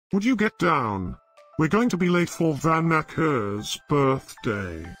Would you get down? We're going to be late for Vanacker's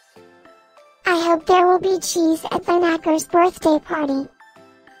birthday. I hope there will be cheese at Vanacker's birthday party.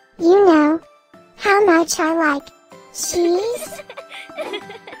 You know how much I like cheese.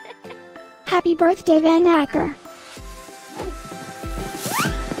 Happy birthday, Vanacker.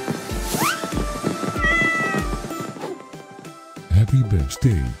 Happy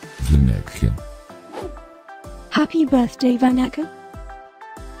birthday, Vanacker. Happy birthday, Vanacker.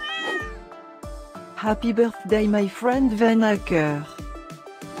 Happy birthday, my friend Vanacker.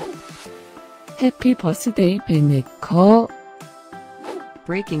 Happy birthday, Vanacker.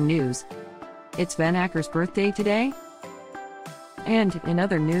 Breaking news. It's Vanacker's birthday today? And in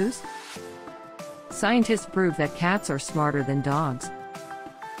other news, scientists prove that cats are smarter than dogs.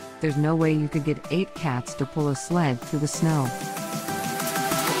 There's no way you could get 8 cats to pull a sled through the snow.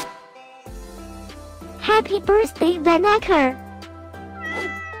 Happy birthday, Vanacker.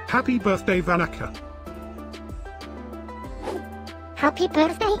 Happy birthday, Vanacker. Happy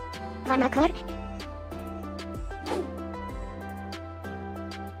birthday, Vanacker.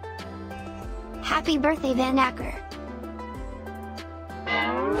 Happy birthday, Vanacker.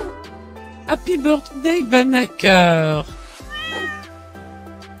 Happy birthday, Vanacker.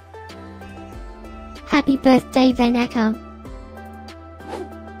 Happy birthday, Vanacker.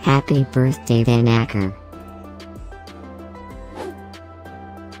 Happy birthday, Vanacker.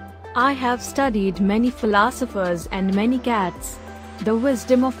 I have studied many philosophers and many cats. The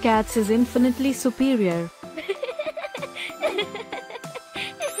wisdom of cats is infinitely superior.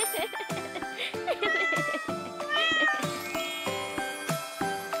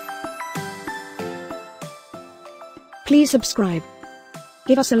 Please subscribe,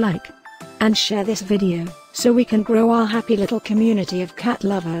 give us a like, and share this video, so we can grow our happy little community of cat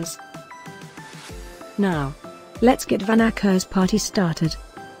lovers. Now, let's get Vanacker's party started.